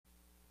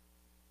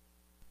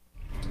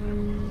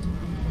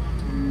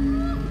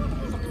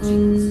What's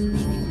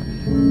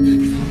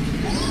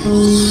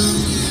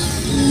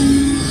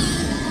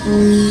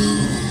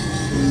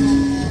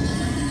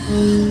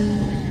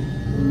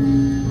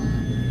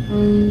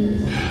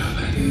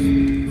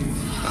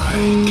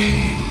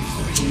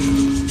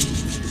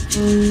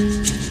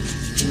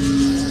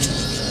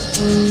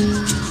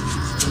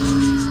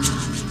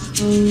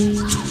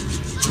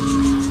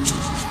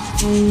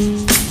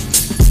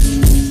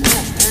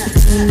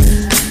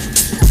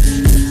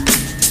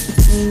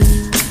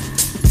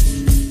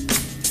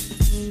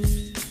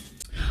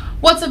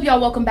up, y'all?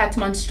 Welcome back to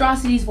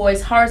Monstrosity's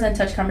Voice, Horrors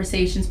Untouched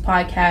Conversations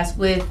podcast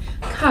with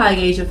Kai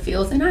Asia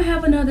Fields, and I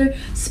have another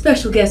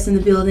special guest in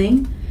the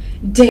building,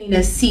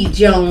 Dana C.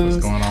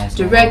 Jones,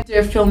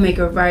 director,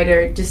 filmmaker,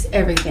 writer, just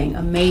everything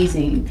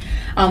amazing.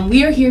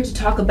 We are here to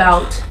talk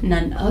about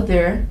none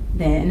other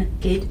than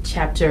It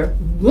Chapter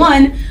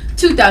 1,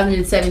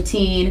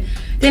 2017.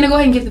 Dana, go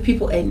ahead and give the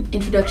people an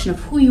introduction of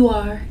who you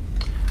are.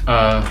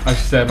 Like I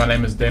said, my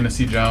name is Dana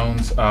C.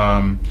 Jones,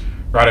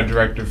 writer,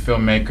 director,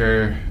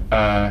 filmmaker,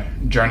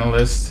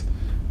 journalist,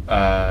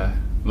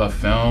 love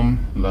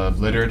film, love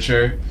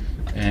literature,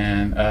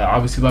 and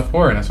obviously love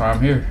horror, and that's why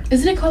I'm here.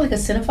 Isn't it called like a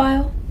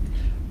cinephile?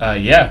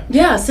 Yeah.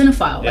 Yeah, a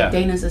cinephile. Yeah. Like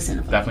Dana's a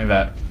cinephile. Definitely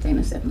that.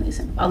 Dana's definitely a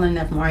cinephile. I learned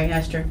that from Ari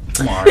Aster.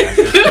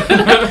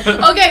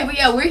 Okay, but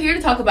yeah, we're here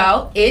to talk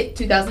about It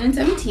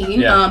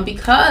 2017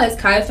 because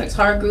Kai Effects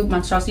Horror Group,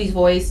 Monstrosity's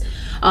Voice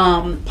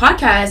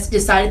podcast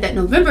decided that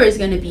November is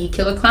going to be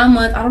Killer Clown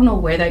Month. I don't know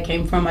where that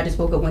came from. I just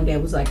woke up one day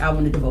and was like, I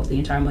want to devote the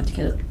entire month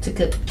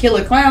to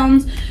killer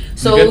clowns.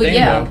 So good thing,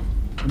 yeah. Though.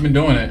 You've been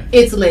doing it.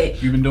 It's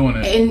lit. You've been doing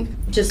it. And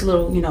just a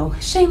little,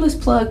 shameless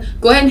plug.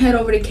 Go ahead and head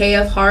over to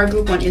KF Horror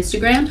Group on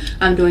Instagram.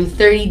 I'm doing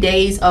 30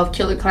 days of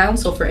Killer Clown.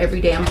 So for every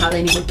day, I'm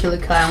highlighting a Killer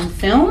Clown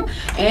film.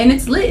 And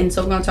it's lit. And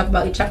so we're going to talk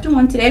about Chapter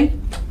 1 today.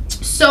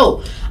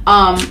 So,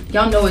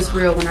 y'all know it's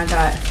real when I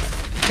got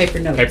paper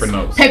notes.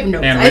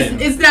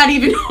 It's not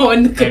even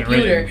on the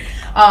computer.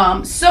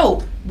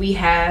 So we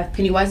have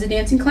Pennywise the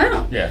Dancing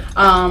Clown. Yeah.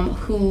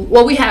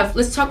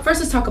 Let's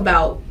talk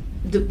about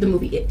the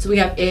movie It. So we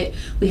have It.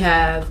 We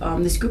have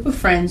this group of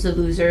friends, the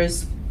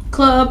Losers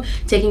Club,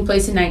 taking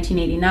place in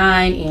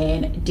 1989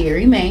 in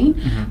Derry, Maine,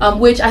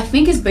 which I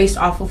think is based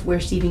off of where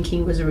Stephen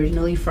King was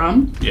originally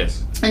from.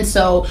 Yes. And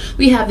so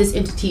we have this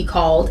entity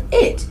called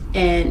It,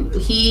 and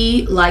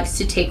he likes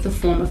to take the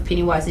form of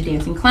Pennywise the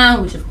Dancing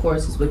Clown, which of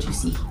course is what you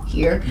see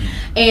here.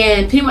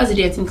 And Pennywise the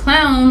Dancing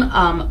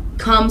Clown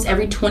comes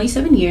every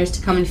 27 years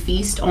to come and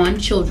feast on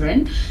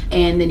children,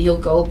 and then he'll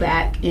go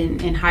back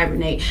and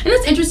hibernate. And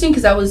that's interesting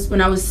because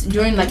when I was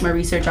doing like my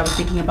research, I was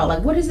thinking about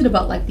like what is it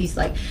about like these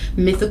like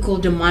mythical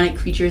demonic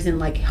creatures and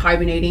like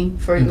hibernating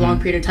for a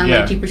long period of time.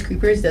 Like Jeepers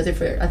Creepers does it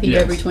for I think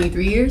every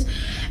 23 years.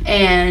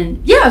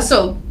 And yeah,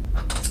 so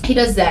he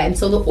does that. And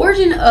so the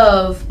origin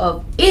of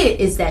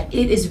It is that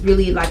it is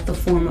really like the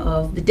form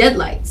of the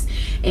Deadlights.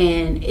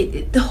 And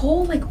the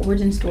whole like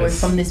origin story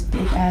from this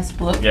big ass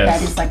book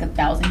that is like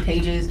 1,000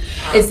 pages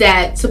is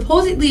that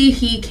supposedly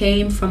he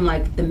came from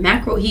like the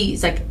macro,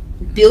 he's like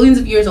billions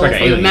of years old, like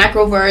from the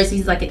macroverse.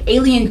 He's like an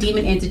alien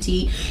demon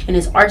entity, and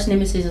his arch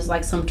nemesis is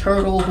like some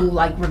turtle who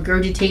like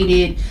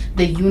regurgitated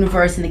the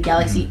universe and the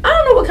galaxy. I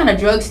don't know what kind of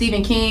drug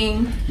Stephen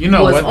King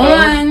was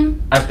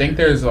on. I think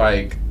there's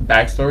like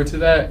backstory to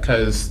that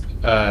because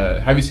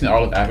have you seen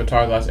all of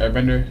Avatar: The Last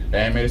Airbender, the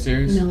animated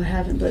series? No, I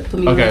haven't, but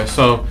put me on.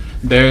 So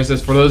there's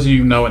this, for those of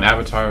you who know in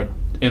Avatar,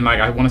 in like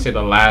I want to say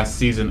the last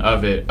season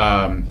of it,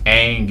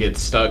 Aang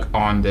gets stuck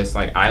on this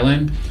like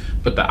island,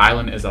 but the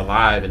island is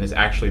alive and is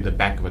actually the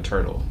back of a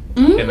turtle.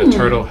 And the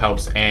turtle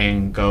helps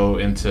Aang go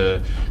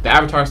into the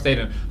Avatar state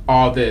and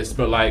all this,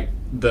 but like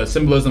the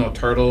symbolism of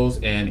turtles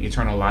and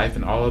eternal life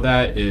and all of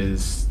that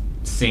is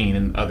seen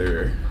in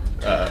other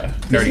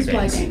nerdy this is things.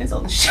 why Dana's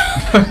on the show.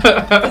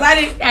 Because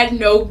I had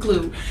no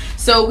clue.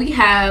 So we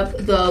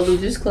have the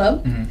Losers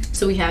Club.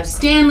 So we have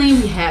Stanley,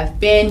 we have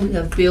Ben, we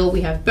have Bill,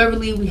 we have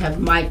Beverly, we have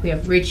Mike, we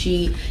have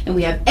Richie, and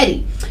we have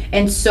Eddie.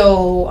 And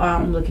so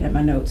I'm looking at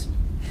my notes.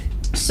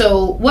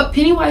 So what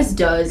Pennywise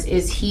does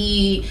is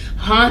he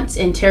haunts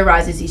and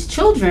terrorizes these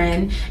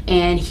children,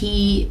 and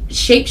he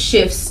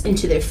shapeshifts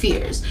into their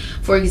fears.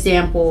 For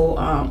example,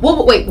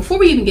 wait, before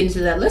we even get into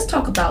that, let's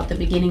talk about the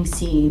beginning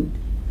scene.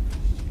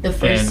 The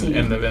first scene.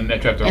 In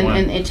chapter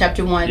 1. In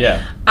chapter 1.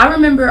 Yeah. I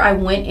remember I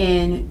went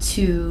in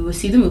to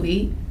see the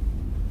movie,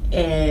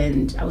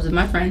 and I was with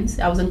my friends.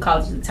 I was in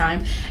college at the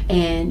time,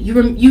 and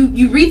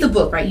you read the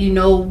book, right? You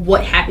know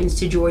what happens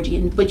to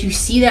Georgie, but you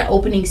see that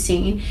opening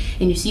scene,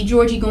 and you see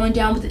Georgie going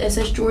down with the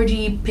SS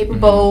Georgie paper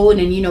boat,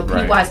 and then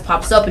Pennywise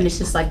pops up, and it's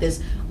just like this.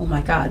 Oh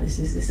my God, this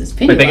is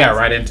Pennywise. But they got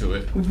right into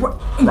it.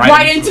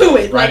 Right into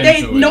it. Like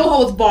they no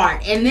holds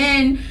barred, and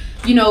then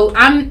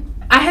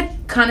I had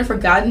kind of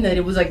forgotten that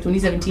it was like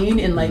 2017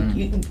 and like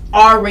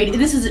R-rated.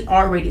 This is an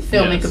R-rated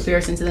film in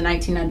comparison to the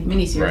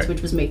 1990 miniseries,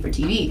 which was made for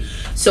TV.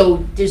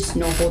 So there's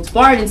no holds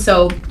barred, and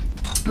so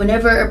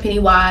whenever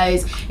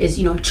Pennywise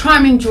is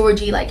charming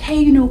Georgie, like,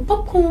 hey,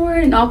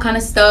 popcorn and all kind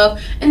of stuff,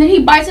 and then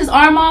he bites his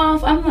arm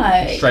off, I'm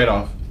like, straight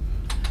off,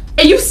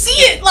 and you see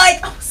it,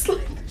 like, I was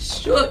like,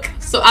 shook.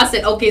 So I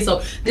said, okay,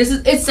 so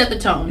it set the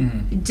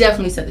tone. It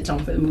definitely set the tone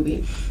for the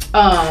movie.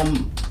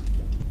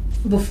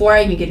 Before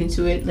I even get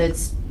into it,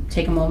 let's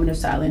take a moment of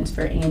silence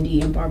for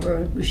Andy and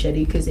Barbara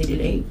Ruschetti because they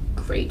did a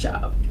great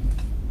job.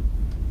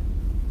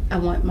 I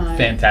want my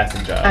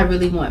fantastic job. I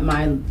really want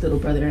my little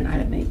brother and I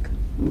to make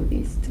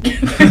movies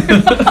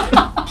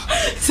together.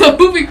 So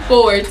moving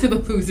forward to the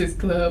Losers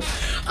Club.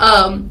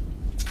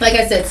 Like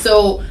I said,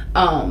 so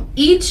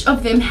each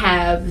of them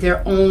have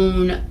their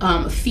own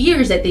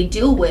fears that they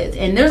deal with.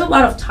 And there's a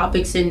lot of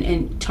topics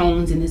and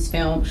tones in this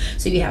film.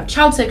 So you have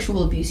child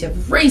sexual abuse, you have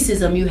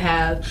racism, you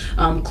have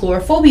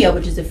chlorophobia,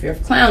 which is the fear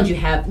of clowns, you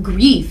have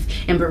grief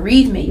and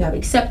bereavement, you have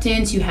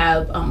acceptance, you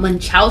have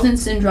Munchausen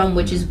syndrome,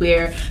 which is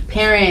where the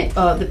parent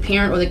or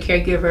the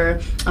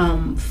caregiver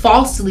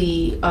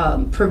falsely,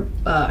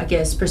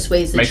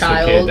 persuades the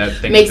child,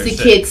 makes the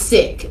kid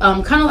sick.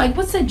 Kind of like,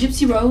 what's that,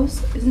 Gypsy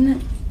Rose, isn't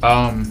it?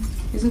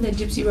 Isn't that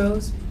Gypsy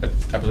Rose?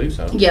 I believe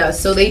so. Yeah,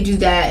 so they do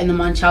that in the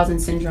Munchausen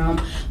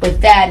syndrome with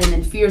that, and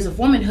then fears of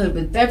womanhood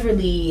with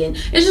Beverly, and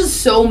it's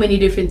just so many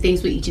different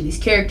things with each of these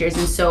characters.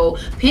 And so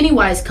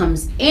Pennywise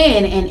comes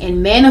in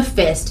and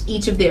manifests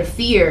each of their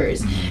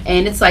fears.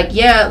 And it's like,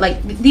 yeah,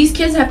 like these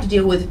kids have to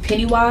deal with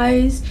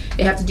Pennywise,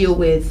 they have to deal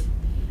with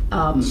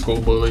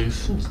school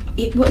bullies.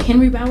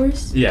 Henry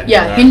Bowers?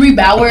 Yeah. Henry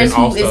Bowers,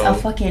 who is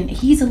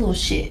he's a little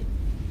shit.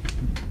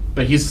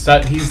 But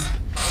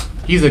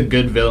he's a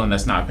good villain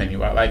that's not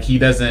Pennywise. Like,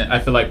 I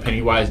feel like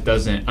Pennywise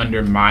doesn't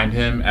undermine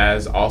him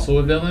as also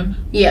a villain.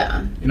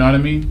 Yeah. You know what I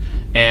mean?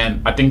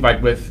 And I think, I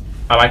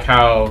like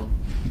how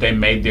they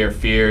made their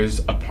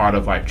fears a part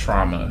of,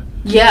 trauma.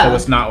 Yeah. So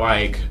it's not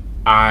like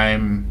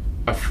I'm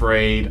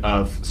afraid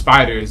of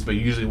spiders, but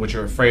usually what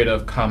you're afraid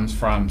of comes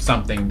from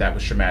something that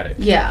was traumatic.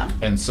 Yeah.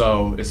 And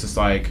so it's just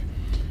like,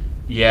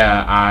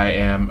 yeah, I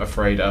am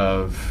afraid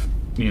of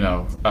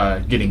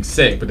getting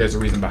sick, but there's a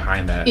reason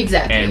behind that.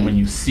 Exactly. And when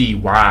you see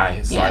why,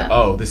 it's like,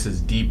 oh, this is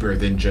deeper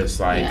than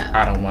just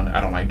I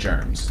don't like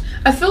germs.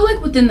 I feel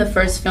like within the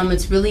first film,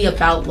 it's really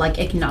about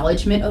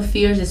acknowledgement of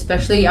fears.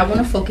 Especially, I want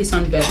to focus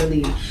on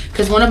Beverly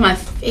because one of my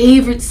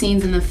favorite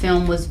scenes in the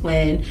film was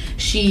when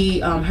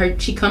she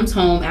comes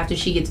home after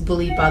she gets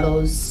bullied by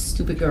those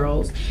stupid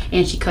girls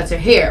and she cuts her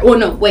hair. Oh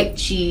no, wait,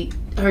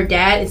 her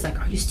dad is like,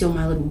 "Are you still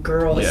my little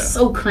girl?" It's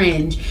so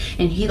cringe,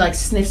 and he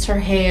sniffs her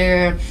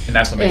hair, and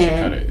that's what makes her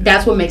cut it.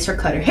 That's what makes her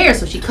cut her hair.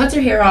 So she cuts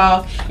her hair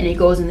off, and it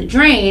goes in the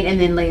drain.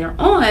 And then later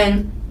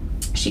on,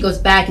 she goes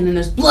back, and then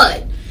there's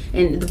blood,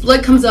 and the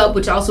blood comes up,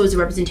 which also is a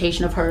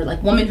representation of her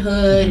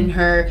womanhood and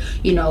her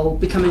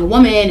becoming a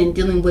woman and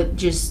dealing with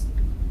just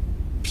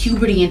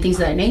puberty and things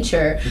of that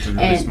nature. Which is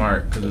really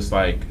smart because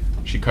it's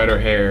she cut her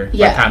hair,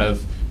 kind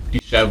of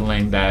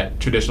disheveling that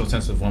traditional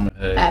sense of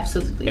womanhood.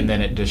 Absolutely. And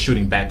then it just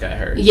shooting back at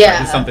her.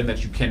 Yeah. It's something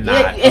that you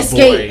cannot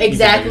escape. avoid,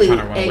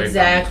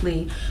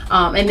 Exactly.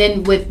 And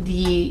then with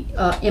the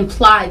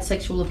implied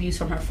sexual abuse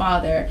from her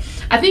father,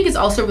 I think it's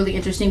also really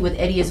interesting with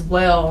Eddie as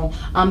well,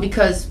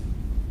 because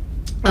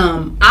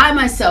I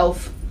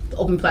myself,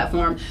 open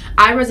platform,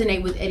 I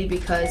resonate with Eddie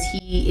because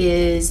he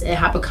is a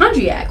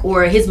hypochondriac,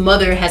 or his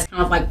mother has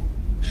kind of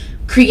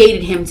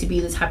created him to be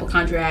this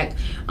hypochondriac,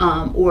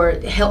 or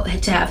to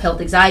have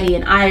health anxiety.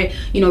 And I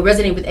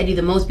resonate with Eddie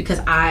the most because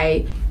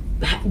I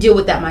deal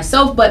with that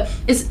myself, but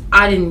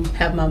I didn't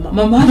have my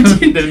mom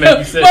didn't make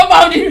you sick. My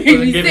mom didn't make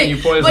me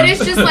sick, but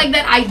it's just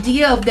that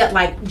idea of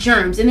that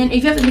germs. And then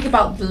if you have to think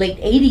about the late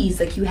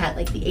 80s, you had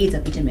the AIDS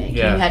epidemic,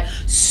 you had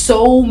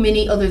so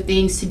many other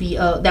things to be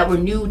that were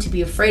new to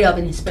be afraid of,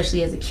 and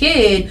especially as a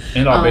kid,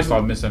 and all based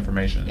off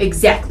misinformation.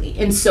 Exactly.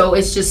 And so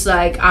it's just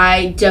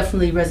I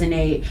definitely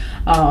resonate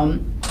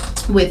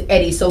with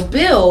Eddie. So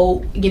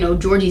Bill,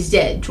 Georgie's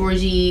dead.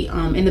 Georgie,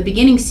 in the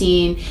beginning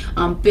scene,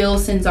 Bill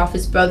sends off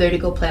his brother to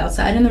go play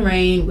outside in the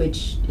rain,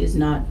 which is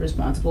not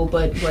responsible,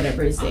 but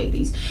whatever, it's the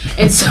 80s.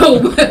 And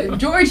so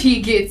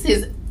Georgie gets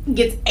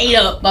ate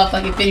up by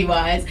fucking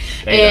Pennywise.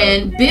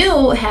 And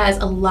Bill has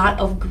a lot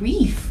of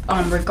grief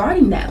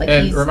regarding that.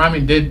 And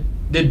remind me,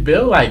 did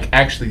Bill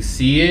actually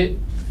see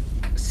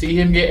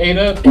him get ate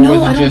up? Or no,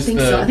 was it I don't think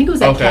so. I think it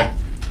was that cat.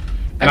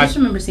 And I just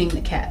remember seeing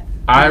the cat.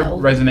 I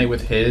resonate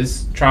with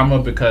his trauma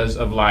because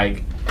of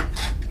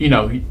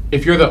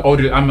if you're the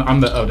older,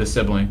 I'm the oldest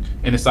sibling,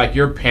 and it's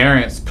your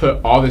parents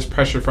put all this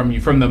pressure from you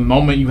from the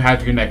moment you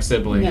have your next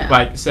sibling. Yeah.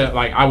 I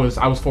was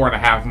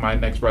 4.5 when my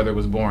next brother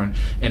was born,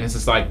 and it's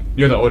just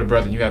you're the older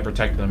brother and you gotta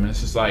protect them, and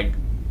it's just I'm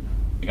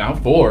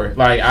 4.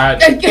 I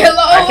can't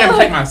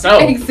protect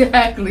myself.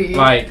 Exactly.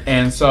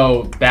 And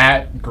so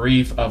that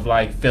grief of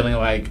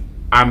feeling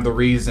I'm the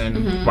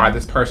reason why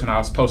this person I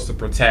was supposed to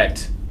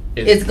protect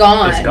it's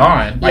gone. It's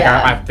gone.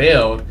 I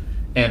failed,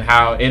 and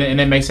how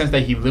and it makes sense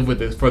that he lived with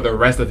this for the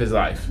rest of his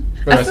life.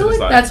 I feel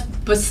that's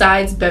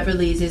besides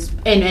Beverly's is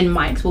and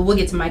Mike's. Well, we'll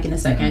get to Mike in a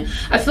second.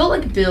 I feel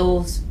like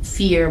Bill's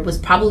fear was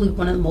probably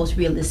one of the most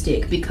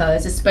realistic,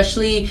 because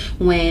especially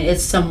when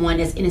it's someone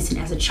as innocent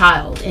as a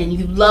child and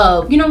you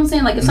love, you know what I'm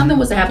saying? Like if something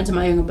was to happen to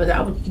my younger brother,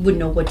 I wouldn't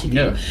know what to do.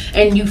 Yeah.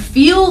 And you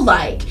feel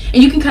like,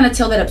 and you can kind of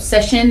tell that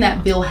obsession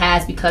that Bill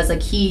has, because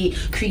like he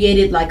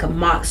created like a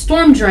mock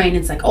storm drain.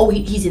 It's like, oh,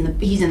 he's in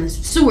the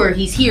sewer,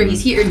 he's here,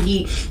 and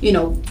he, you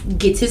know,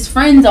 gets his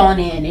friends on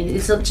in, and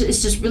it's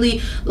just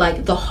really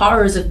like the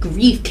horrors of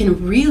grief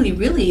can really,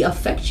 really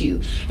affect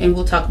you. And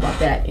we'll talk about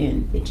that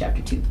in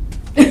chapter 2.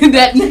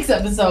 That next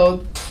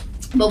episode.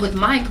 But with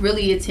Mike,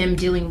 really, it's him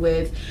dealing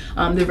with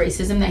the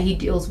racism that he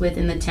deals with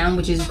in the town,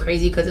 which is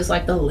crazy because it's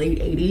like the late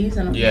 80s,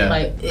 and I'm just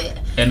like,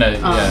 in the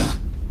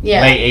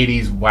late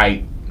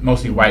 80s,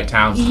 mostly white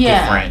towns,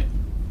 different,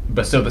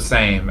 but still the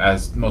same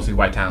as mostly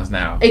white towns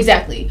now.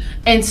 Exactly.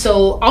 And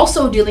so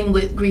also dealing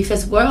with grief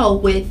as well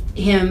with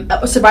him,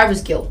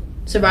 survivor's guilt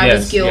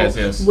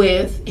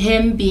with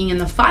him being in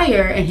the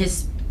fire and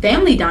his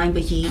family dying,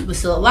 but he was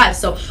still alive.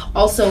 So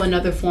also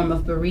another form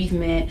of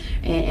bereavement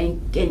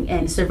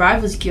and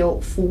survivor's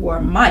guilt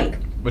for Mike,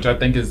 which I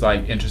think is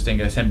like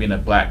interesting as him being a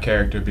black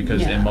character,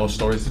 because in most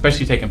stories,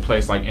 especially taking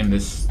place like in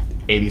this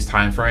 80s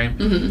time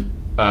frame,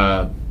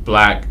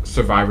 black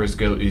survivor's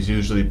guilt is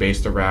usually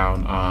based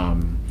around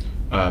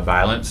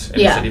violence,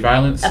 inner city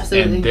violence.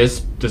 Absolutely. And this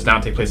does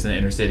not take place in the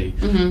inner city.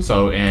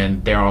 So,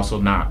 and they're also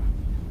not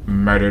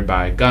murdered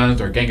by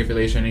guns or gang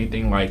affiliation or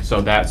anything, like,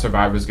 so that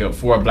survivor's guilt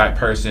for a black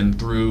person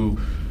through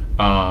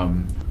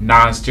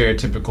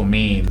non-stereotypical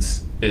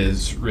means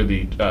is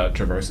really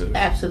traversive.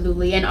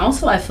 Absolutely. And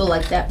also I feel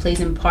like that plays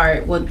in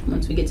part,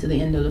 once we get to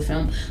the end of the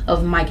film,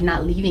 of Mike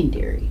not leaving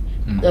Derry,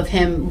 of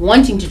him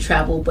wanting to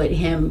travel but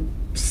him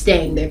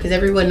staying there, because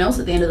everyone else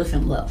at the end of the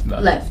film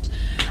left.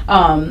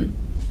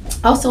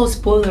 Also,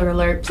 spoiler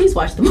alert, please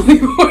watch the movie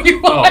before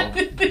you watch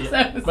this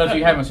episode. But if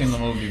you haven't seen the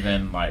movie,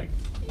 then like,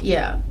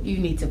 yeah, you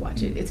need to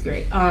watch it. It's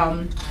great.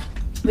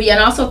 But yeah,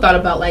 and I also thought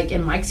about, like,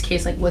 in Mike's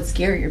case, like, what's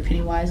scarier,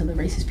 Pennywise or the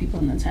racist people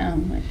in the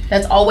town? Like,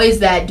 that's always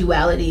that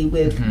duality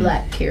with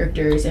black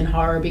characters in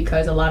horror,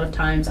 because a lot of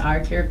times our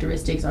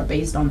characteristics are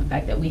based on the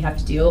fact that we have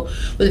to deal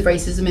with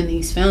racism in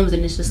these films,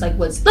 and it's just like,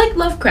 what's like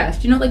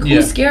Lovecraft, you know, like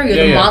who's scarier,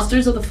 the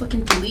monsters or the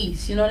fucking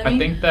police? You know what I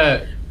mean? I think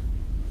that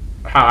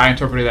how I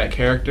interpreted that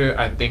character,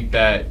 I think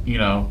that, you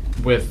know,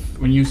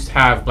 when you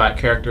have black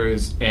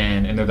characters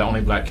and they're the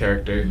only black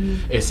character,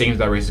 it seems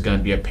that race is going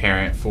to be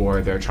apparent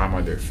for their trauma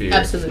or their fear.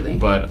 Absolutely.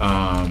 But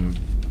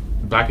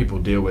black people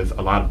deal with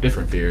a lot of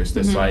different fears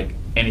that's like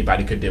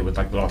anybody could deal with,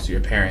 like the loss of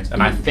your parents.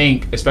 And I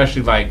think,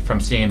 especially like from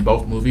seeing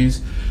both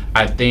movies,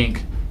 I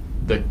think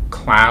the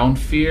clown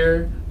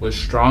fear was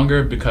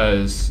stronger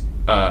because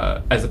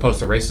as opposed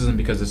to racism,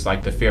 because it's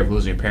like the fear of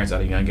losing your parents at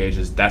a young age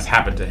that's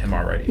happened to him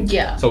already.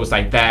 Yeah. So it's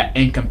like that,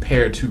 and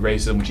compared to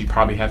racism, which he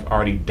probably have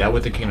already dealt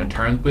with and came to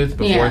terms with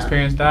before his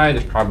parents died,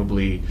 it's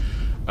probably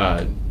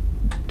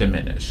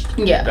diminished.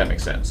 Yeah. If that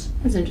makes sense.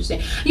 That's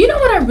interesting. You know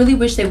what I really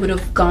wish they would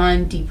have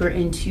gone deeper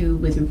into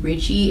with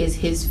Richie is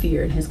his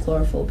fear and his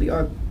chlorophobia,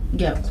 or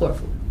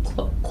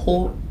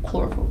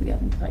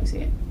chlorophobia, how you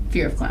say it?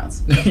 Fear of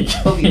clowns.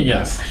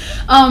 Yes.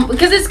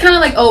 Because it's kind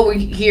of like, oh,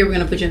 we're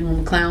gonna put you in room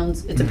with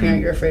clowns. It's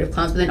apparent you're afraid of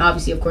clowns. But then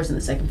obviously, of course, in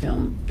the second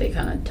film, they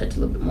kind of touch a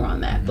little bit more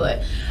on that.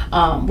 But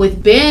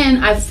with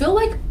Ben, I feel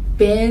like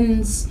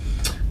Ben's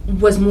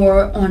was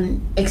more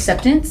on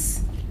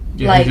acceptance.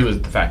 Yeah, like, he was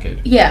the fat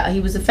kid. Yeah, he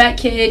was a fat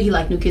kid. He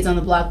liked New Kids on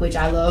the Block, which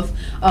I love.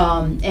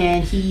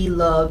 And he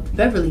loved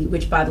Beverly,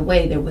 which, by the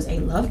way, there was a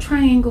love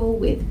triangle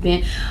with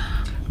Ben.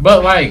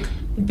 But like,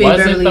 Ben,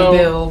 Beverly,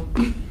 Bill.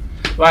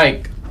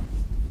 Like,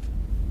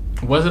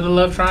 was it a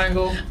love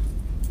triangle?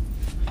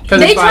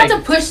 They tried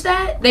to push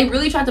that. They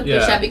really tried to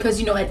push that because,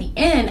 you know, at the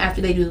end,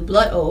 after they do the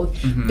blood oath,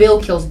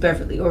 Bill kills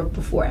Beverly, or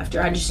before, after.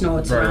 I just know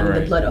it's around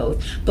the blood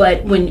oath.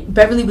 But when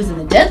Beverly was in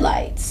the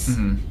deadlights,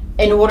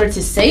 in order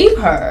to save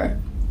her,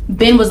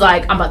 Ben was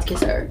like, I'm about to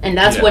kiss her. And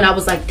that's when I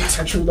was like, that's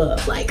her true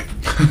love. Like,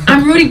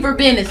 I'm rooting for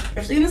Ben,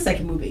 especially in the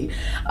second movie.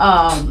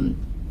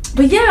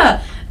 But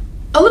yeah,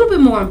 a little bit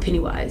more on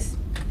Pennywise.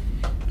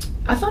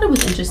 I thought it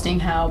was interesting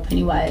how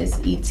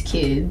Pennywise eats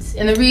kids,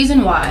 and the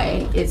reason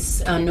why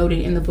it's noted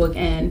in the book,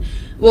 in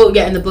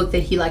the book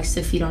that he likes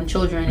to feed on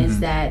children, is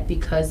that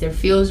because their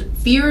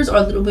fears are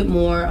a little bit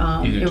more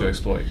easier to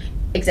exploit.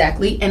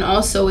 Exactly, and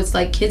also it's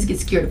like kids get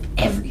scared of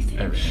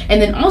everything.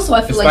 And then also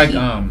I feel it's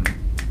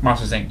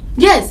Monsters Inc.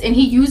 Yes, and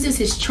he uses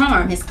his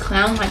charm, his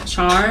clown-like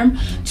charm,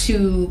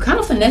 to kind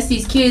of finesse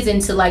these kids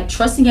into like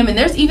trusting him. And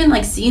there's even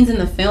like scenes in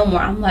the film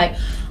where I'm like,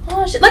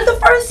 oh shit, like the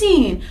first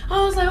scene,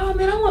 I was like, oh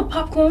man, I want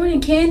popcorn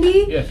and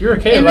candy. Yeah, if you're a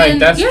kid, and like, then,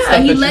 that's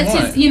stuff he that lets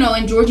you want.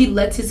 his, and Georgie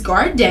lets his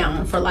guard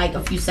down for like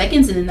a few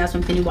seconds, and then that's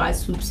when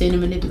Pennywise swoops in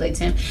and manipulates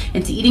him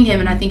into eating him.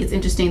 And I think it's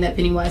interesting that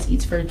Pennywise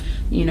eats and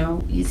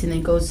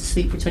then goes to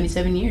sleep for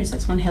 27 years.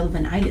 That's one hell of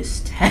an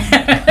itis to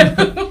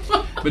have.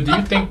 But do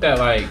you think that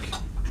like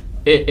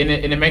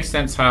it makes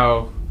sense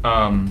how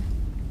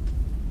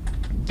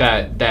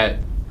that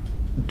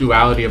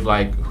duality of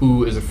like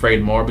who is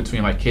afraid more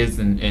between like kids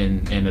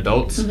and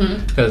adults,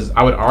 because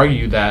I would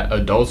argue that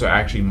adults are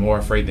actually more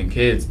afraid than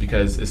kids,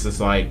 because it's just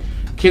like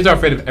kids are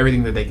afraid of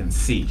everything that they can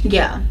see.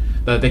 Yeah.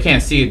 But if they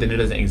can't see it, then it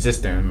doesn't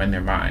exist in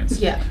their minds.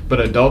 Yeah. But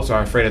adults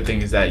are afraid of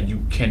things that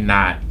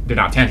they're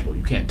not tangible,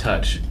 you can't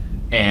touch.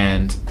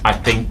 And I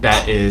think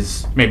that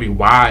is maybe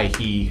why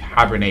he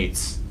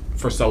hibernates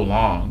for so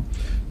long,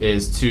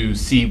 is to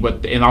see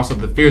and also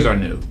the fears are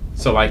new.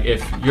 So like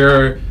if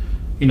you're,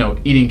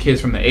 eating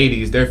kids from the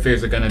 80s, their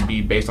fears are going to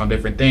be based on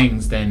different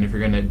things than if you're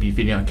going to be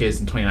feeding on kids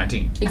in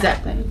 2019.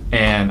 Exactly.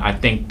 And I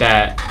think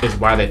that is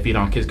why they feed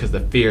on kids, because the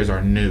fears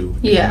are new,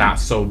 not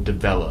so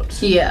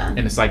developed. Yeah. And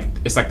it's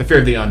like the fear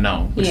of the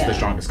unknown, which is the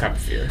strongest type of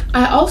fear.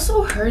 I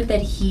also heard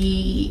that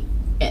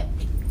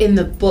in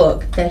the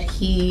book, that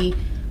he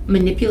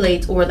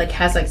manipulates or like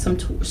has like some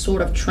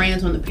sort of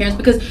trans on the parents,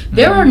 because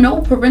there are no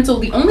parental.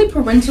 The only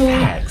parental.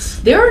 Facts.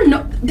 There's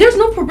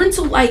no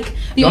parental like.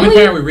 The only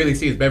parent we really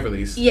see is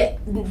Beverly's. Yeah,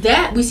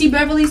 that we see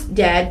Beverly's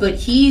dad, but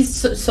he's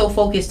so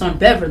focused on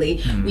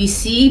Beverly. We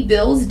see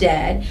Bill's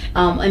dad,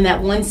 in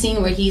that one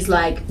scene where he's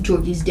like,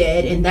 Georgie's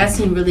dead, and that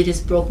scene really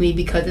just broke me,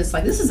 because it's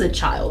like, this is a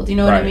child, you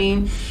know what I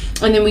mean?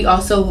 And then we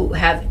also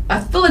have,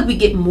 I feel like we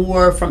get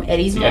more from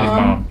Eddie's mom. Eddie's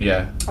mom,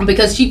 yeah,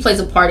 because she plays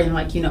a part in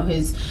like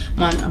his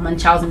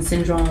Munchausen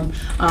syndrome.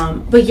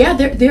 But yeah,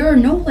 there are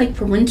no like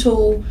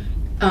parental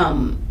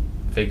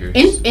figures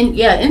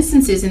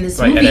instances in this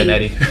movie. Like Ed and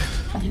Eddie.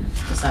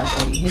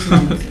 Besides Eddie, his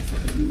mom is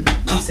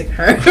I'm sick of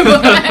her.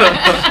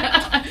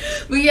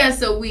 But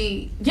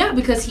yeah,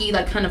 because he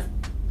like kind of,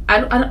 I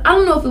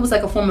don't know if it was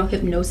like a form of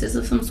hypnosis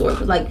of some sort,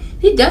 but like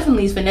he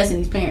definitely is finessing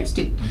these parents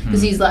too,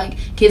 because he's like,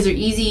 kids are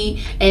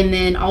easy. And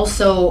then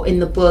also in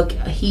the book,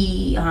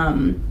 he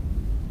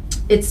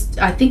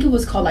I think it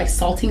was called like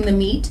salting the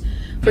meat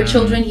for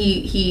children.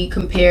 He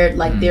compared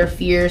like their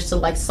fears to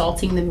like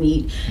salting the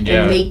meat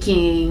and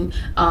making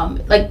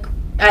like,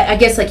 I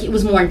guess like it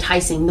was more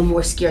enticing the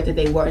more scared that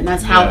they were, and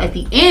that's how at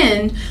the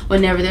end,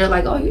 whenever they're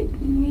like, oh,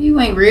 you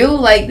ain't real,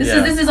 like this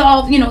is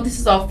all this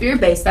is all fear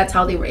based. That's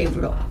how they were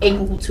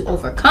able to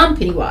overcome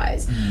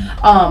Pennywise.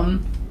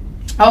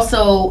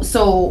 Also,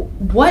 so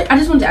what I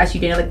just wanted to ask you,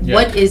 Dana, like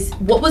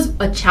what was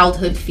a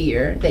childhood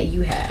fear that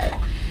you had?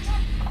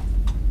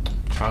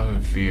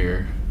 Childhood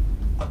fear,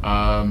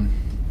 I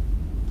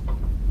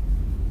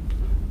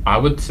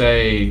would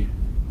say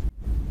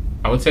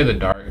the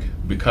dark,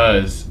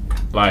 because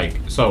like,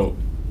 so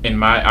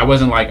I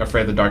wasn't like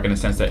afraid of the dark in the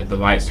sense that if the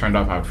lights turned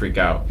off I would freak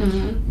out.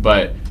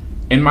 But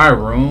in my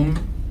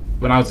room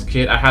when I was a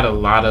kid, I had a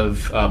lot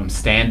of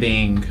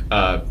standing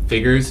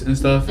figures and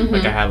stuff.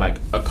 Like I had like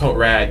a coat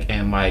rack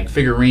and like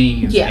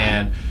figurines,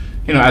 and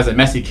as a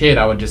messy kid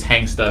I would just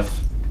hang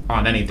stuff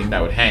on anything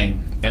that would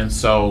hang. And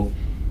so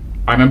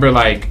I remember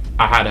like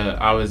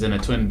I was in a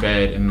twin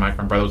bed and my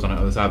brother was on the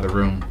other side of the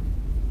room,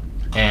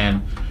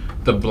 and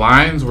the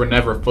blinds were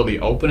never fully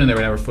open and they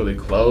were never fully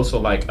closed, so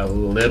like a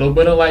little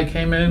bit of light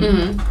came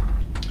in,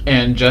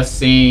 and just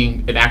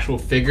seeing an actual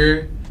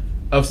figure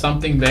of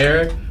something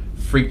there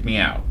freaked me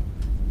out.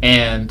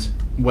 And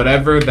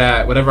whatever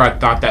I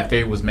thought that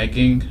figure was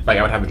making, like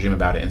I would have a dream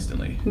about it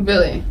instantly.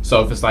 Really?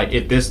 So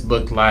if this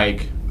looked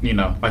like,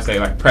 let's say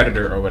like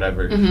Predator or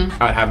whatever,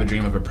 I would have a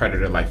dream of a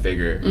Predator-like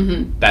figure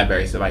that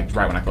very, like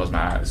right when I closed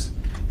my eyes.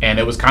 And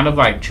it was kind of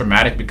like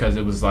traumatic, because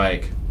it was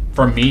like,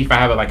 for me, if I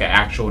have like an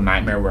actual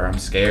nightmare where I'm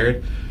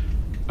scared,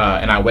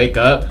 and I wake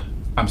up,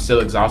 I'm still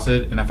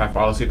exhausted, and if I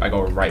fall asleep, I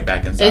go right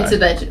back inside. Into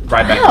that.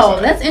 Right back inside.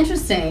 inside. That's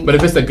interesting. But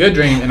if it's a good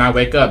dream and I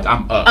wake up,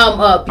 I'm up.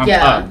 I'm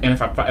up. And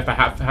if I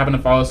happen to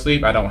fall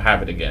asleep, I don't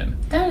have it again.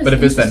 But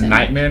if it's a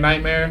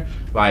nightmare,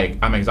 like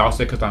I'm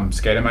exhausted because I'm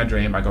scared in my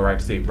dream, I go right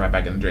to sleep, right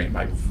back in the dream,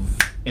 like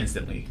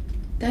instantly.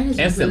 That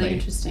is really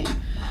interesting.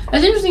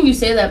 That's interesting you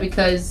say that,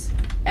 because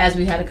as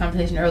we had a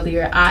conversation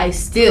earlier, I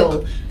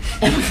still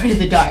am afraid of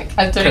the dark.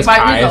 I'm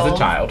 35 years old. As a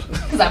child.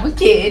 Because I'm a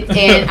kid,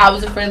 and I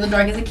was afraid of the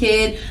dark as a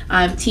kid.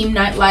 I'm team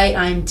nightlight.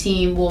 I'm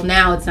team, well,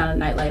 now it's not a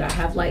nightlight. I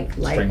have like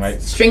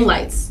lights. String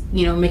lights,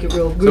 make it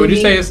real groovy. So would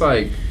you say it's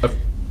like,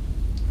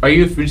 would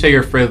you say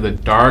you're afraid of the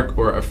dark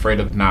or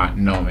afraid of not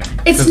knowing?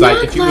 It's not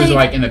like, if you like, was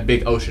like in a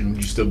big ocean, would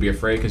you still be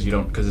afraid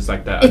because it's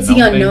like that? It's the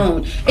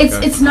unknown.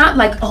 Okay. It's not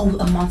like, oh,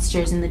 a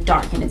monster's in the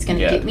dark and it's gonna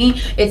get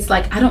me. It's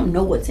like, I don't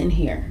know what's in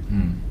here.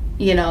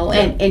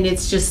 And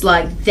it's just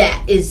like,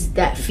 that is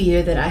that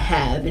fear that I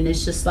have, and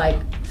it's just like,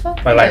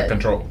 like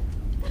control.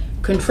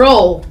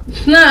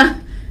 Nah.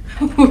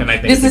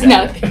 This is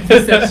not a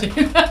therapy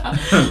session.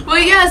 Well,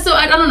 yeah. So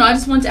I don't know. I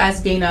just wanted to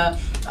ask Dana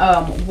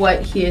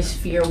what his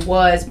fear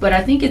was, but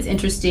I think it's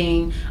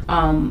interesting.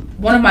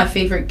 One of my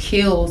favorite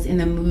kills in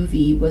the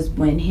movie was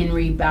when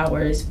Henry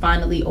Bowers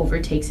finally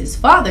overtakes his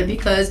father,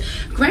 because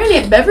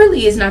granted,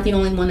 Beverly is not the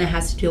only one that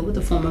has to deal with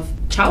a form of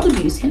child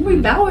abuse. Henry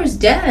Bauer's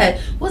dad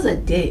was a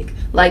dick.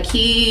 Like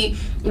he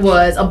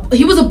was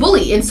a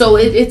bully, and so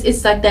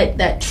it's like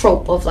that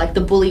trope of like the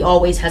bully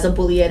always has a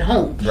bully at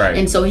home, right?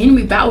 And so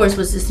Henry Bowers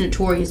was this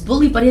notorious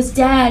bully, but his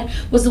dad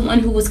was the one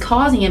who was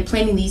causing and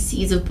planting these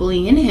seeds of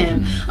bullying in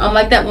him.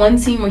 Like that one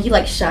scene where he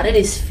like shot at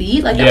his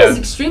feet, like that was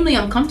extremely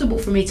uncomfortable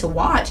for me to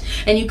watch,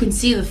 and you can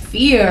see the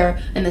fear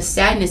and the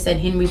sadness that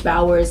Henry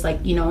Bowers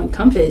like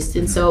encompassed,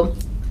 and so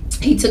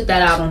he took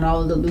that out on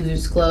all of the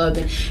Losers Club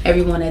and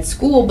everyone at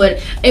school.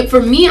 But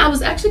for me, I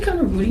was actually kind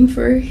of rooting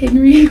for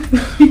Henry.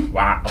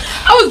 Wow.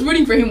 I was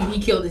rooting for him when he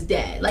killed his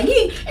dad. Like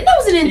and that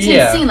was an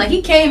intense scene. Like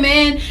he came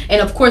in,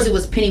 and of course it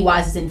was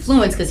Pennywise's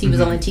influence because he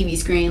was on the TV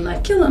screen,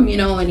 like kill him,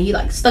 and he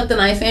like stuck the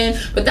knife in.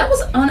 But that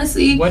was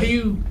honestly. What do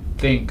you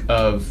think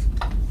of?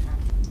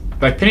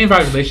 Like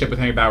Pennywise's relationship with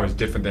Henry Bauer is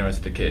different than the rest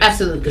of the kids.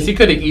 Absolutely. Because he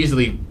could have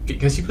easily,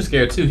 because he was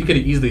scared too. He could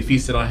have easily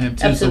feasted on him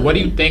too. Absolutely. So what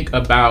do you think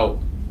about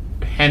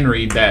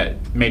Henry that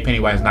made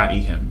Pennywise not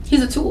eat him?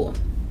 He's a tool.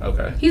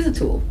 Okay. He's a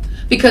tool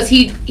because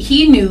he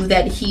knew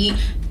that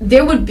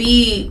there would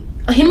be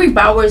Henry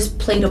Bowers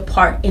played a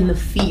part in the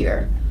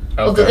fear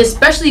of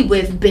especially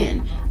with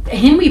Ben.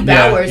 Henry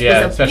Bowers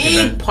was a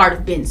big part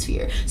of Ben's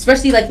fear,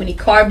 especially like when he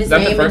carved his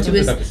name into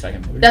his. That's the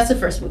second movie. That's the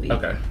first movie.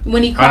 Okay.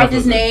 When he carved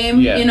his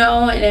name, and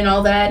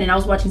all that, and I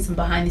was watching some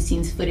behind the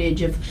scenes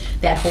footage of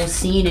that whole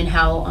scene and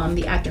how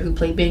the actor who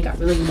played Ben got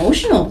really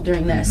emotional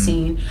during that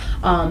scene.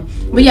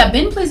 But yeah,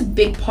 Ben plays a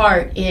big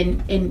part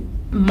in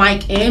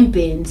Mike and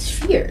Ben's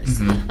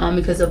fears,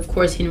 because of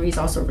course Henry's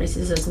also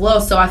racist as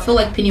well. So I feel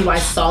like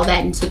Pennywise saw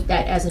that and took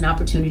that as an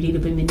opportunity to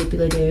be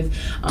manipulative,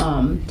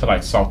 to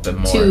like salt them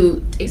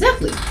more.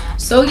 Exactly.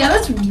 So yeah,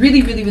 that's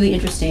really, really, really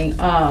interesting.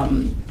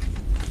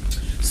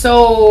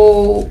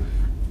 So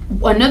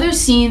another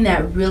scene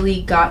that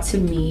really got to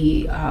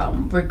me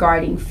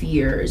regarding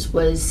fears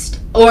was,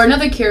 or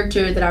another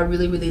character that I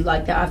really, really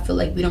like that I feel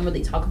like we don't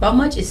really talk about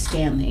much is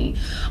Stanley.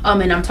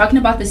 And I'm talking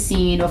about the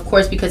scene, of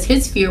course, because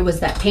his fear was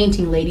that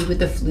painting lady with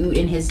the flute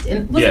in was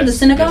it the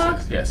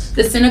synagogue? Yes.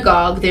 The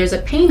synagogue, there's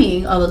a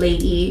painting of a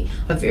lady,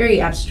 a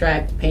very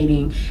abstract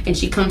painting, and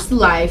she comes to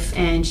life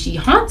and she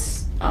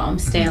haunts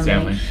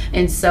Stanley.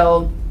 And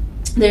so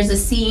there's a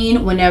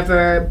scene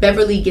whenever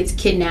Beverly gets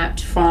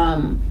kidnapped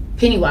from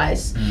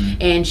Pennywise,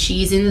 and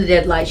she's in the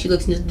deadlight. She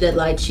looks into the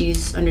deadlight.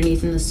 She's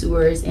underneath in the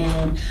sewers,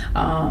 and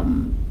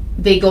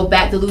they go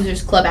back. The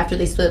Losers Club, after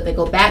they split up, they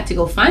go back to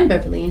go find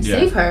Beverly and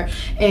save her.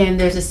 And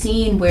there's a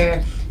scene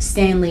where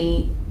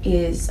Stanley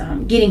is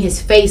getting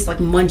his face like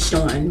munched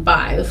on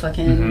by a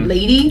fucking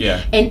lady,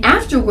 and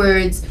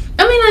afterwards,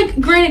 I mean, like,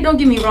 granted, don't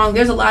get me wrong,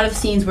 there's a lot of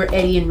scenes where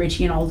Eddie and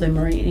Richie and all of them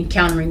are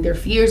encountering their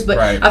fears, but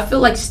I feel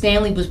like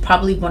Stanley was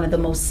probably one of the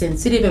most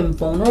sensitive and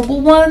vulnerable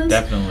ones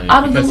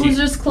out of the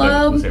Losers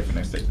Club.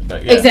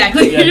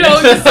 Exactly.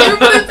 Just save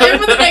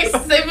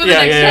it for the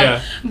next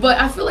show. But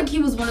I feel like he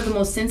was one of the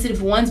most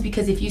sensitive ones,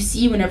 because if you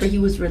see whenever he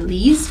was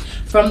released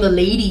from the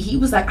lady, he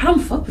was like, I don't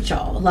fuck with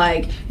y'all.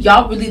 Like,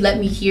 y'all really let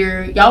me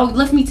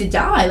left me to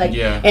die. Like,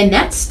 and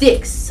that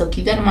sticks. So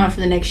keep that in mind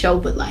for the next show.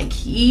 But like,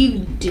 he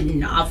did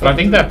not. But I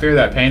think that fear,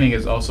 that painting,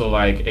 is also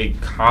like a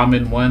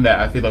common one that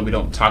I feel like we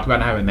don't talk about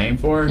and have a name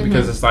for,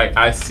 because it's like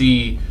I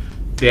see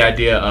the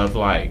idea of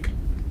like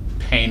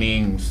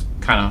paintings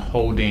kind of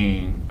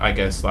holding, I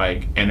guess,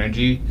 like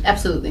energy.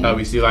 Absolutely.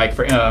 We see like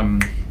for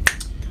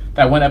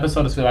that one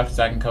episode of Feel After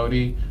Zack and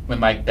Cody, when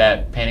like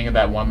that painting of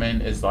that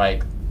woman is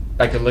like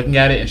they're looking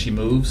at it and she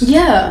moves.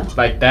 Yeah.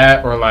 Like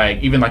that, or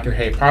like even like your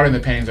Harry Potter and the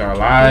paintings are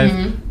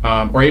alive.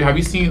 Or have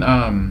you seen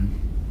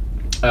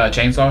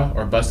Chainsaw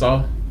or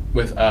Buzzsaw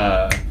with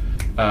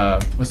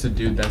what's the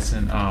dude that's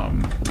in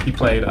he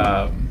played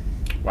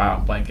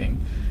blanking.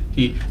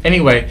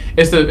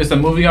 It's a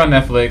movie on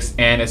Netflix,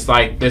 and it's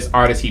like this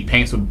artist, he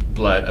paints with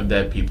blood of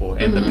dead people,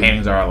 and the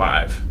paintings are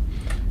alive.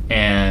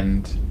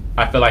 And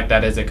I feel like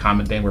that is a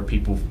common thing where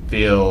people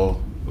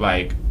feel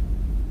like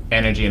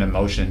energy and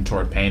emotion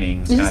toward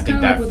paintings, and I think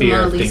that like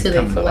fear of things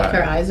coming to life. Like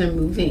her eyes are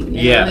moving.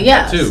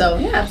 Too. So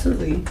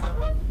absolutely.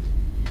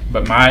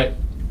 But a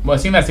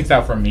scene that sticks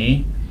out for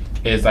me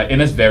is like, and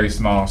it's very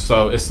small.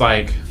 So it's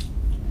like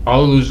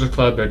all the Losers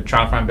Club, they're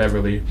trying to find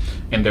Beverly,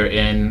 and they're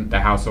in the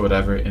house or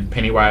whatever, and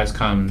Pennywise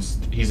comes.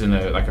 He's in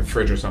a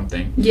fridge or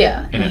something.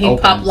 Yeah, and he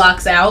pop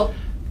locks out.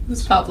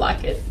 Who's pop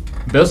lock it?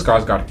 Bill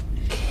Skarsgård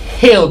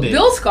killed it.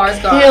 Bill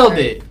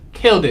Skarsgård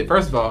killed it.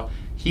 First of all,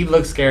 he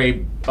looks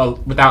scary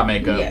without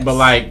makeup, but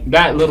like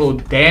that little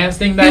dance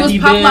thing that he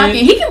pop did,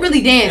 locking. He can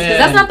really dance, because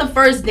that's not the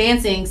first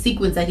dancing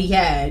sequence that he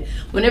had.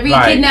 Whenever he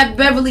kidnapped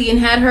Beverly and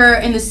had her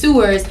in the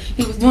sewers,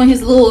 he was doing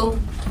his little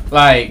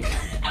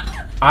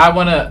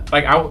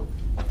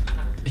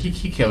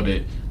he killed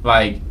it.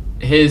 Like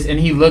and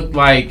he looked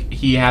like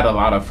he had a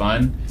lot of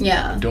fun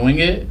doing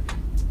it,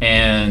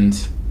 and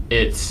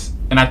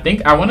I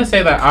think I want to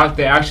say that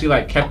they actually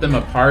like kept them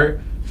apart.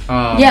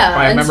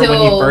 I remember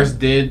when he first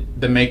did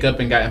the makeup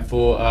and got in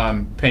full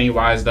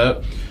Pennywised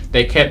up,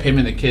 they kept him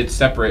and the kids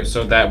separate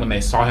so that when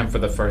they saw him for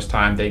the first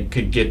time, they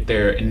could get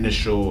their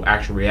initial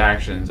actual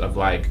reactions of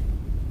like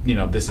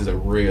this is a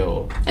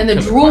real. And the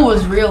drool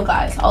was real,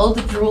 guys. All of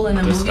the drool in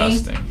the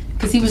disgusting. movie,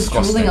 because he was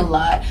drooling a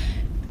lot.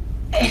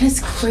 And it's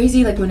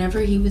crazy, like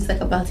whenever he was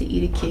like about to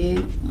eat a kid,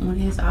 when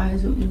his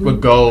eyes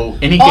would go,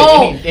 and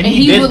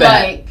he did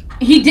that.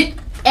 Like he did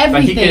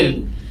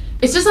everything. Like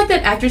it's just like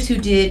that actress who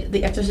did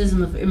the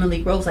exorcism of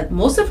Emily Rose. Like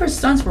most of her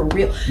stunts were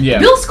real. Yeah.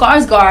 Bill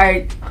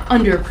Skarsgård,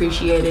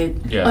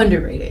 underappreciated,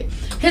 underrated.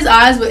 His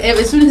eyes would,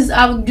 as soon as his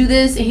eye would do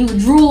this and he would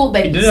drool,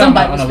 baby. He did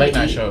somebody it on a late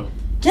night show.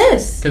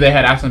 Yes. Because they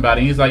had asked him about it.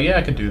 And he's like, yeah,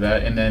 I could do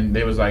that. And then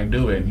they was like,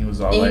 do it. And he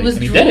was all like,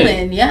 and he did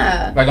it.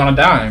 Yeah. Like on a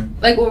dime.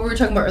 Like what we were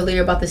talking about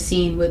earlier about the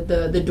scene with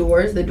the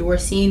door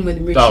scene with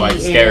Richie like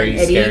scary, and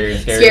Eddie.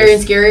 Scary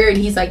and scarier. And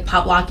he's like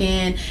pop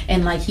locking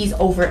and like he's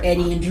over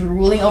Eddie and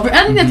drooling over.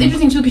 I think that's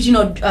interesting too because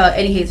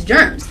Eddie hates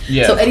germs.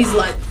 Yeah. So Eddie's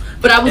like,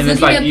 but I was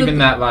looking at even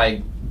that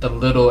like the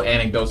little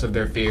anecdotes of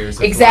their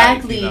fears.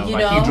 Exactly. Like,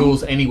 like he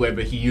drools anyway,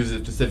 but he uses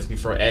it specifically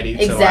for Eddie.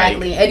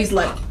 Exactly. To, like, Eddie's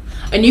like.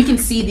 And you can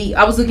see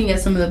I was looking at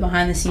some of the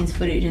behind the scenes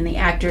footage and the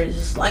actor is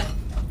just like,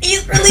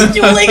 he's really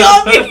drooling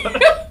on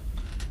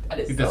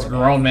me. This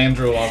grown man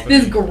drool off of me.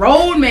 This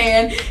grown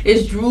man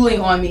is drooling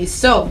on me.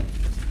 So,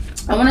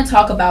 I want to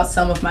talk about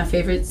some of my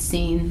favorite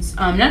scenes.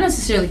 Not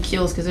necessarily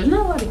kills, because there's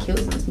not a lot of kills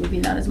in this movie,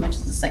 not as much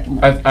as the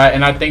second one.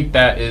 And I think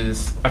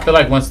I feel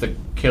like once the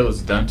kill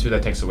is done too,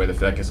 that takes away the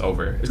feel like it's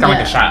over. It's kind of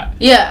like a shot.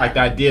 Yeah. Like the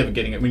idea of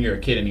getting it when you're a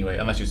kid anyway,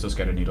 unless you're still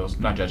scared of needles.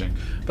 I'm not judging.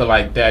 But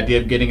like the idea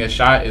of getting a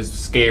shot is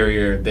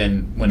scarier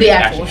than when it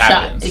actually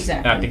happens.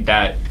 Exactly. And I think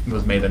that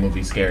was made the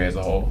movie scary as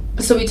a whole.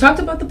 So we talked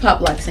about the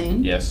pop lock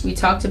scene. Yes. We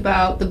talked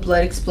about the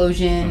blood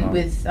explosion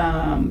with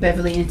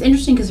Beverly. And it's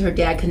interesting because her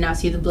dad could not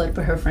see the blood,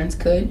 but her friends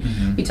could.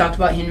 Mm-hmm. We talked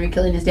about Henry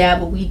killing his dad,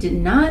 but we did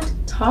not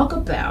talk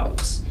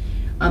about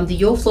the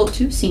You'll Float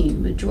 2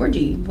 scene with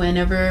Georgie.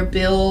 Whenever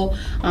Bill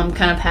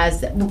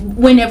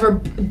whenever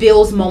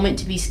Bill's moment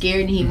to be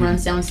scared and he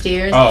runs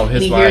downstairs and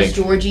he hears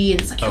Georgie and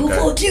it's like, You'll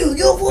Float 2,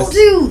 You'll Float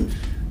 2.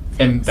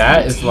 And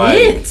that is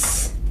like,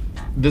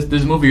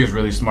 this movie is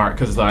really smart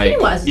because like,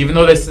 even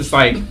though this is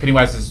like,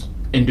 Pennywise is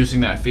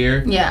inducing that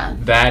fear,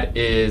 that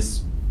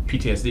is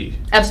PTSD.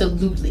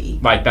 Absolutely.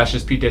 Like that's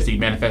just PTSD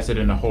manifested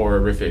in a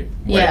horrific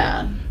way.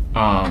 Yeah.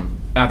 And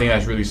I think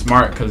that's really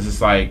smart because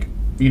it's like,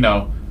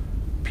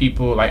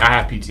 people like I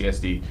have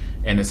PTSD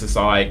and it's just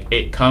like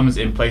it comes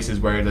in places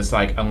where it's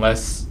like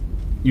unless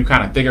you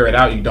kind of figure it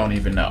out, you don't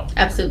even know.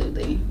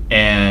 Absolutely.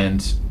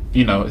 And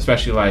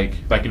especially like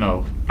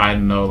I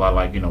know a lot of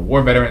like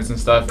war veterans and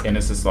stuff, and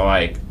it's just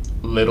like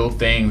little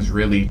things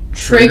really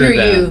trigger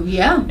them.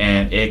 Yeah.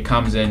 And it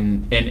comes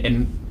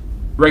in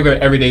regular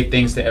everyday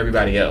things to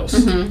everybody else.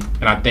 Mm-hmm.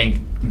 And I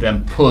think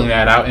them pulling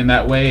that out in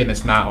that way, and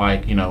it's not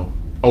like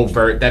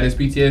overt that is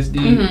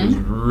PTSD was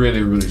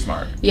really, really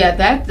smart. Yeah,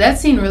 that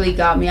scene really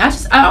got me.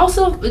 I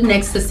also,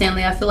 next to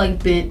Stanley, I feel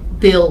like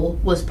Bill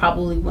was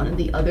probably one of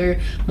the other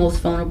most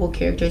vulnerable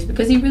characters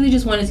because he really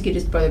just wanted to get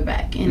his brother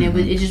back, and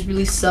it just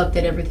really sucked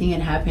that everything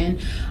had happened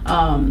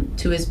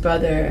to his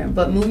brother.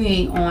 But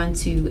moving on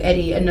to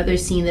Eddie, another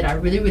scene that I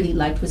really, really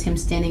liked was him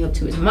standing up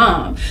to his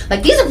mom.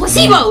 Like, these are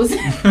placebos.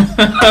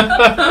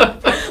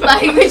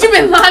 Like, bitch, you've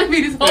been lying to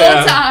me this whole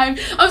time.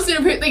 I'm sitting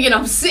up here thinking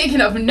I'm sick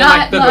and I'm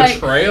not. And like the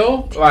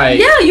betrayal. Like,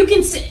 yeah, you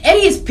can see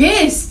Eddie is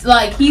pissed.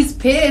 Like, he's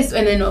pissed.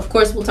 And then, of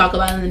course, we'll talk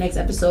about in the next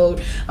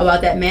episode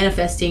about that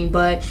manifesting.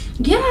 But,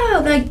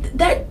 yeah, like,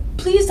 that,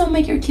 please don't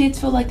make your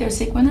kids feel like they're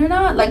sick when they're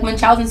not. Like,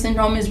 Munchausen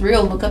syndrome is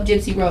real. Look up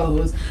Gypsy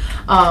Rose.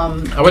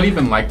 I would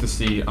even like to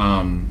see the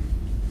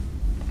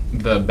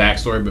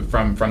backstory but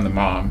from the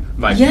mom.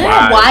 Like,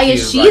 why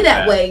is she like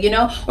that way,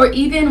 Or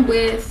even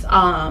with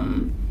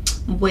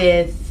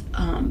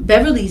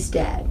Beverly's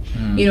dad.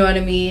 You know what I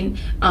mean?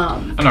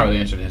 I'm not really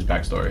interested in his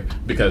backstory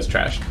because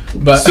trash.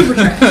 But super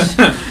trash.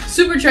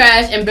 Super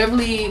trash. And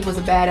Beverly was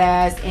a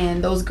badass,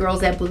 and those girls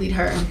that bullied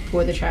her and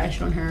poured the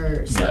trash on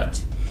her sucked.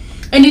 Yeah.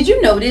 And did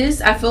you notice,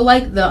 I feel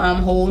like the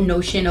whole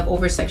notion of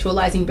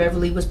over-sexualizing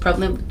Beverly was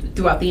prevalent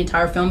throughout the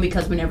entire film,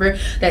 because whenever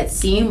that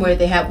scene where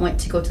they went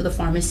to go to the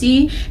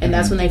pharmacy, and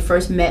that's when they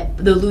first met,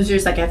 the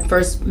losers, like, at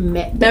first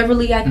met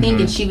Beverly, I think,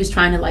 and she was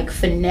trying to, like,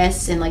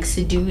 finesse and, like,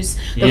 seduce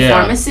the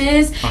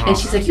pharmacist, and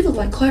she's like, you look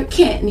like Clark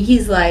Kent, and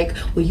he's like,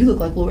 well, you look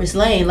like Lois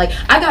Lane. Like,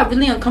 I got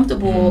really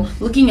uncomfortable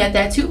looking at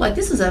that, too. Like,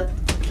 this is a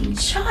fucking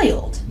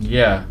child.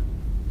 Yeah.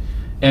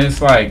 And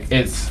it's like,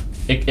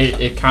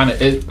 it kind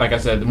of, like I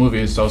said, the movie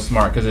is so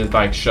smart because it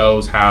like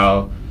shows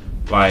how,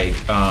 like,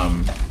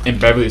 in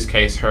Beverly's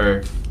case,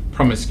 her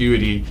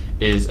promiscuity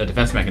is a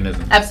defense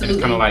mechanism. Absolutely. And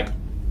it's kind of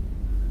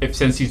like,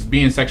 since she's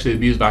being sexually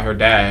abused by her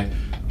dad,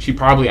 she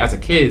probably, as a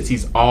kid,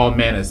 sees all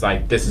men as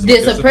like, this is what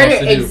they're supposed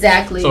to do.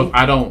 Exactly. So if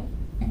I don't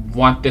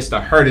want this to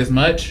hurt as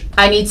much,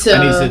 I need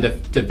to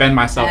defend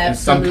myself in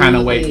some kind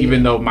of way,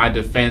 even though my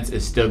defense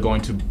is still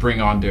going to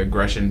bring on the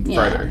aggression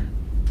further.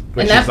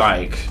 Which is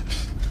like...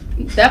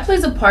 That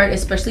plays a part,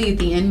 especially at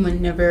the end,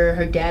 whenever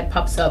her dad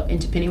pops up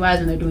into Pennywise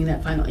and they're doing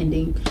that final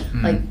ending,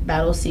 like,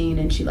 battle scene,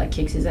 and she, like,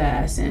 kicks his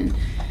ass. And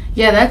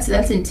yeah,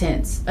 that's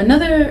intense.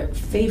 Another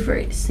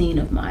favorite scene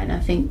of mine, I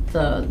think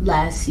the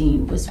last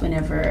scene, was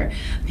whenever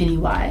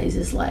Pennywise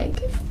is like,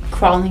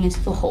 crawling into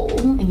the hole,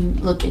 and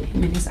you look at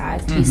him in his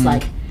eyes, and he's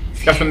like,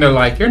 fear. That's when they're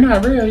like, "You're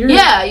not real." You're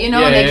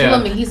they kill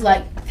him, and he's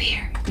like,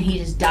 fear, and he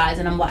just dies,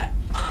 and I'm like,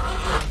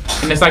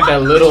 and it's like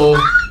that little,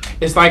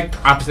 it's like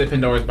opposite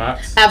Pandora's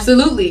box.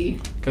 Absolutely.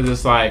 Because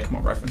it's like, come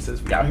on,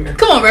 references, we out here.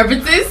 Come on,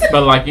 references.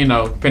 But like,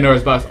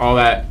 Pandora's box, all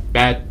that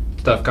bad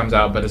stuff comes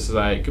out, but it's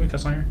like, can we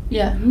cuss on here?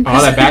 Yeah.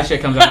 All that bad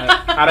shit comes out.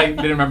 I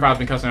didn't remember if I was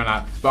been cussing or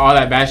not, but all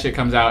that bad shit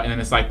comes out, and then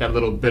it's like that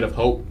little bit of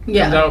hope comes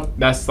out.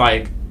 That's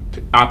like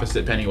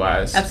opposite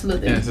Pennywise.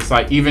 Absolutely. And it's just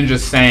like, even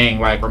just saying,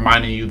 like,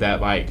 reminding you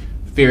that like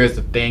fear is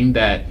the thing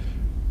that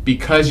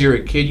because you're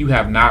a kid you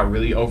have not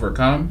really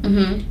overcome.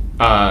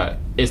 Mm-hmm.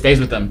 It stays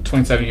with them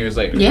 27 years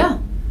later. Yeah.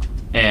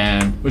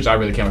 And which I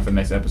really can't wait for the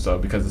next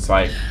episode, because it's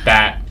like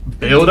that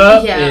build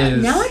up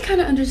is. Now I kind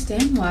of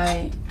understand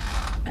why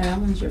that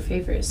one's your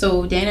favorite.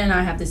 So Dana and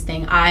I have this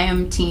thing. I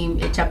am team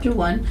It Chapter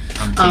 1.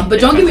 But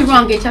don't get me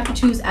wrong, It Chapter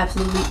 2 is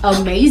absolutely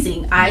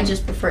amazing. Mm-hmm. I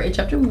just prefer It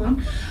Chapter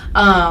 1.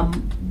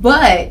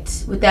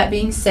 But with that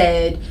being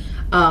said,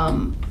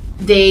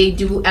 they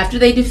do, after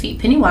they defeat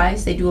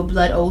Pennywise, they do a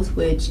blood oath,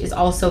 which is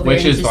also very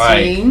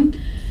interesting,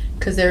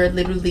 because they're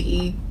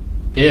literally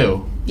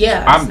ew.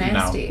 Yeah, it's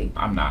nasty.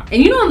 No, I'm not.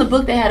 And in the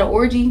book they had an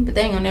orgy, but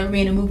they ain't gonna never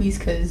be in the movies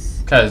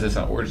because it's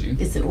an orgy.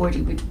 It's an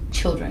orgy with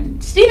children.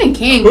 Stephen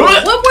King, bro,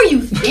 what were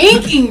you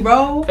thinking,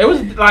 bro? It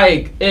was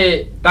like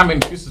not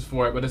making excuses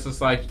for it, but it's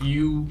just like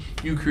you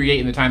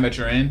create in the time that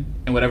you're in,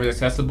 and whatever's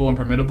accessible and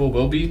permittable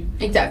will be.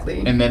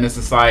 Exactly. And then it's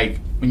just like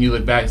when you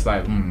look back, it's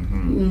like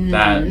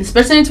that.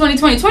 Especially in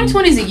 2020.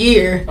 2020 is a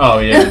year. Oh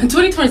yeah.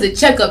 2020 is a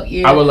checkup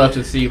year. I would love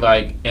to see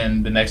like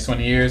in the next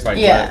 20 years, like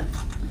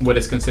what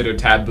is considered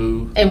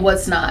taboo and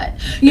what's not.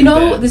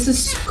 This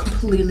is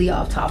completely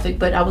off topic,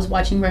 but I was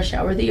watching Rush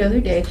Hour the other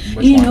day.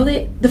 Which one?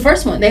 The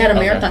first one, they had a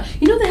marathon.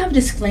 They have a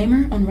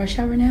disclaimer on Rush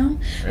Hour now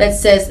that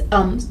says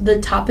the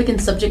topic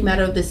and subject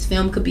matter of this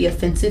film could be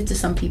offensive to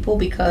some people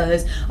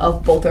because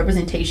of both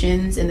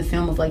representations in the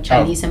film of like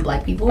Chinese and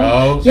black people.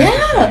 Oh,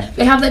 yeah,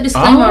 they have that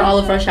disclaimer on all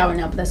of Rush Hour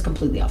now, but that's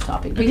completely off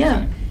topic. But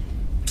yeah.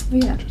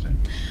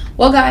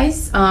 Well,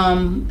 guys,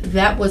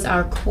 that was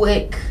our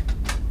quick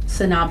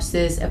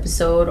synopsis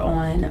episode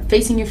on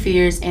Facing Your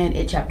Fears and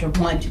It Chapter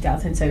 1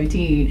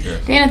 2017.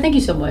 Yes. Dana, thank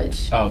you so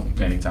much. Oh,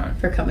 anytime.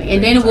 For coming.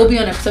 And Dana will be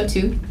on episode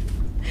 2.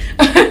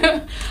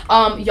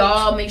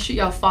 Y'all make sure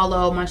y'all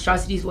follow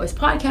Monstrosity's Voice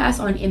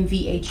podcast on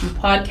MVHU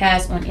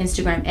podcast on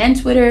Instagram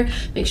and Twitter.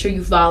 Make sure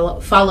you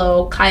follow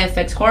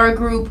KaiFX Horror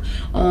Group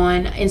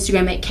on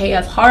Instagram at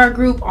KF Horror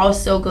Group.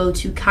 Also go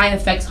to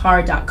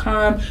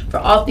kaifxhorror.com for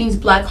all things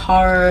black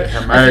horror. If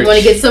you want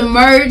to get some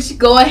merch,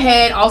 go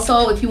ahead.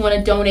 Also, if you want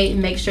to donate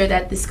and make sure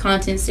that this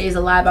content stays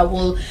alive, I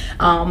will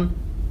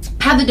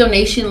have the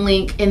donation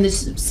link in the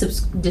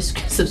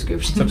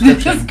description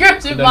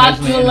box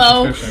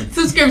below.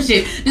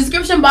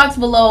 Description box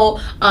below.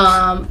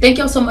 Thank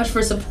y'all so much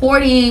for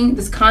supporting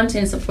this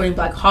content, supporting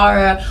black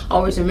horror.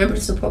 Always remember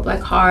to support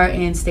black horror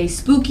and stay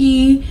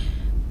spooky.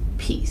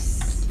 Peace.